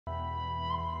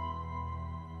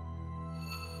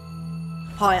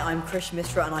Hi, I'm Chris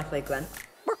Mistra and I play Glen.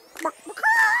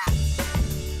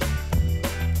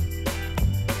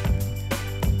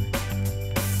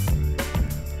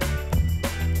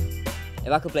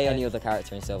 If I could play any other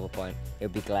character in Silverpoint, it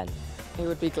would be Glen. It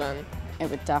would be Glen. It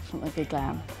would definitely be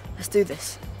Glen. Let's do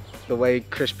this. The way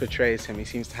Chris portrays him, he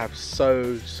seems to have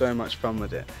so much fun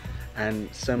with it and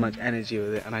so much energy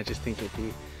with it, and I just think it'd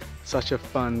be such a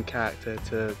fun character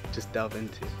to just delve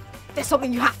into. There's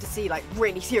something you have to see, like,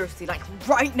 really seriously, like,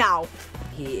 right now.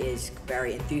 He is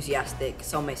very enthusiastic,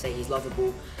 some may say he's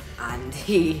lovable, and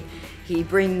he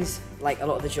brings, like, a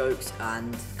lot of the jokes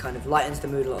and kind of lightens the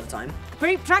mood a lot of the time.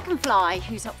 Group Dragonfly,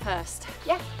 who's up first?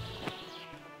 Yeah.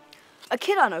 A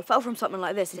kid I know fell from something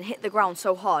like this and hit the ground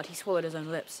so hard he swallowed his own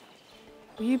lips.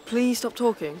 Will you please stop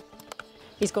talking?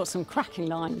 He's got some cracking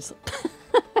lines.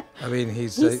 I mean,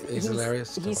 he's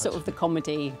hilarious. He's sort of the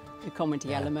comedy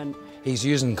element. He's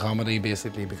using comedy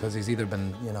basically because he's either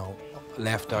been, you know,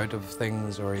 left out of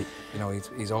things, or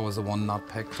he's always the one not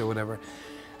picked or whatever,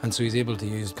 and so he's able to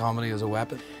use comedy as a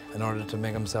weapon in order to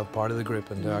make himself part of the group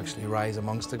and to actually rise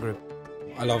amongst the group.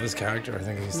 I love his character. I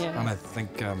think and I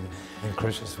think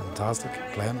Chris is fantastic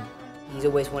playing him. He's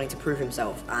always wanting to prove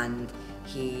himself, and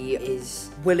he is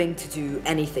willing to do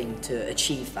anything to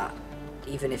achieve that,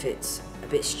 even if it's a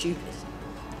bit stupid,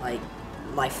 like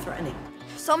life-threatening.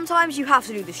 Sometimes you have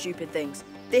to do the stupid things.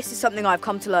 This is something I've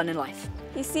come to learn in life.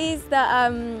 He sees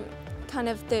the kind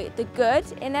of the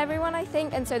good in everyone, I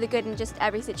think, and so the good in just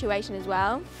every situation as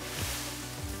well.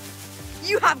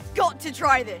 You have got to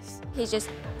try this! He's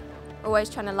just always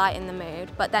trying to lighten the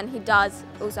mood, but then he does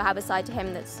also have a side to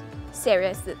him that's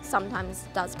serious, that sometimes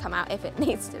does come out if it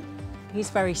needs to.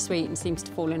 He's very sweet and seems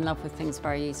to fall in love with things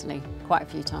very easily, quite a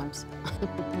few times.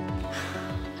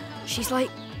 She's like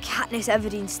Katniss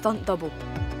Everdeen's stunt double.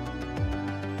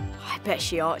 I bet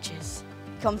she arches.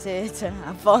 Comes here to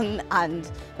have fun and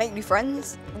make new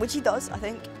friends, which he does, I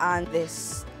think. And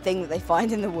this thing that they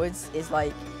find in the woods is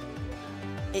like,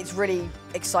 it's really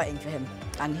exciting for him.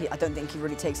 And I don't think he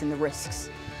really takes in the risks.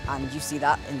 And you see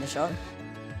that in the show.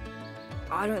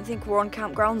 I don't think we're on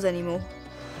campgrounds anymore.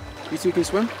 You two can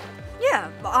swim? Yeah,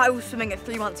 but I was swimming at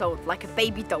 3 months old, like a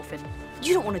baby dolphin.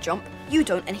 You don't want to jump, you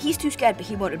don't, and he's too scared, but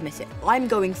he won't admit it. I'm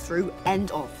going through, end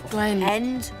of. Glen.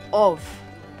 End of.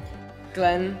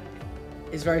 Glen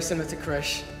is very similar to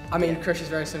Krish. I mean, Krish is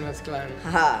very similar to Glen.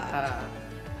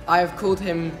 I have called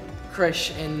him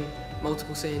Krish in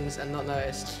multiple scenes and not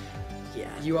noticed. Yeah.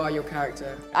 You are your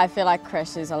character. I feel like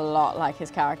Krish is a lot like his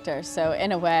character, so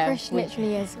in a way... Krish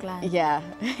literally is Glen. Yeah,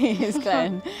 he is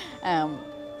Glen.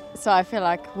 So I feel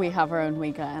like we have our own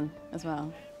wee Glen as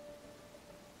well.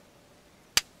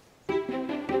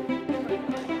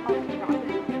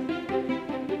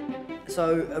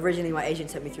 So originally my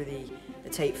agent sent me through the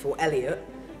tape for Elliot,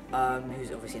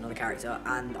 who's obviously another character,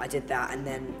 and I did that, and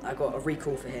then I got a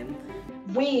recall for him.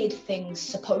 Weird things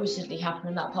supposedly happen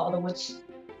in that part of the woods.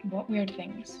 What weird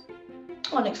things?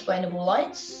 Unexplainable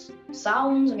lights,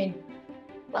 sounds, I mean,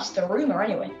 that's the rumour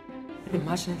anyway.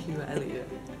 Imagine if you were Elliot.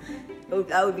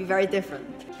 That would be very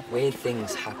different. Weird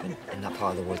things happen in that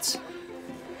part of the woods.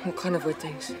 What kind of weird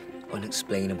things?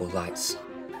 Unexplainable lights.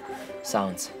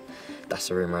 Sounds. That's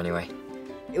the rumour anyway.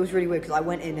 It was really weird because I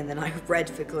went in and then I read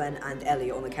for Glen and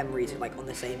Elliot on the chem reads like on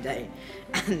the same day,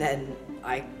 and then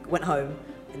I went home,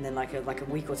 and then like a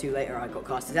week or two later I got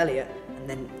cast as Elliot, and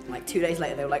then like 2 days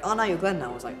later they were like, oh no, you're Glen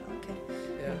now. I was like, okay.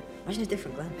 Yeah. Imagine a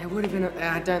different Glen. It would have been.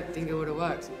 I don't think it would have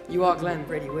worked. You are Glen.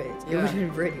 Really weird. Yeah. It would have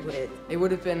been really weird. It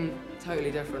would have been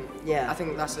totally different. Yeah. I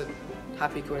think that's a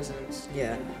happy coincidence.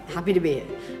 Yeah. Happy to be here.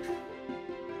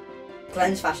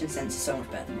 Glen's fashion sense is so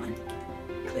much better than mine.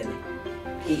 Clearly.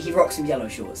 He rocks some yellow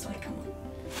shorts, like, come on.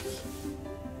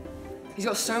 He's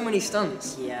got so many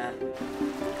stunts. Yeah.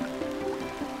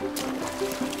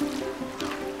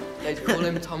 They call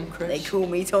him Tom Krish. They call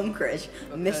me Tom Krish.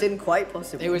 Mission quite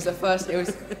possible. It was the first, it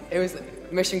was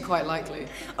mission quite likely.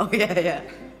 Oh yeah, yeah.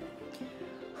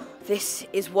 This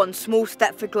is one small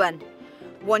step for Glen.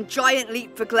 One giant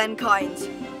leap for Glenkind.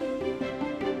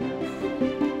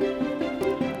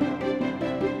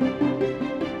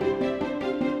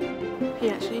 He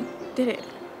actually did it.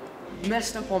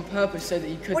 Messed up on purpose so that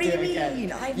you could What do do it you again.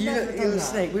 mean? I've never done You that.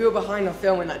 snake. We were behind on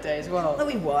filming that day as well. No,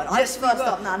 we weren't. I was first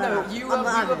up. No. You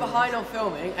were behind on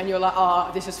filming, and you're like,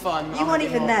 oh, this is fun. You weren't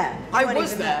even there. I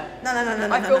was there. No.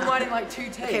 I filmed mine in like 2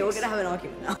 takes. Okay, we're gonna have an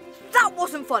argument now. That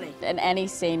wasn't funny. In any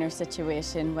scene or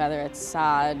situation, whether it's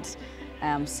sad,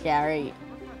 scary,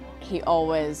 he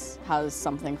always has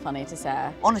something funny to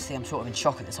say. Honestly, I'm sort of in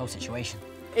shock at this whole situation.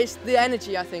 It's the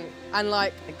energy, I think, and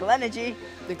like The Glenergy.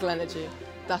 the Glenergy.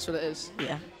 That's what it is.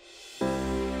 Yeah.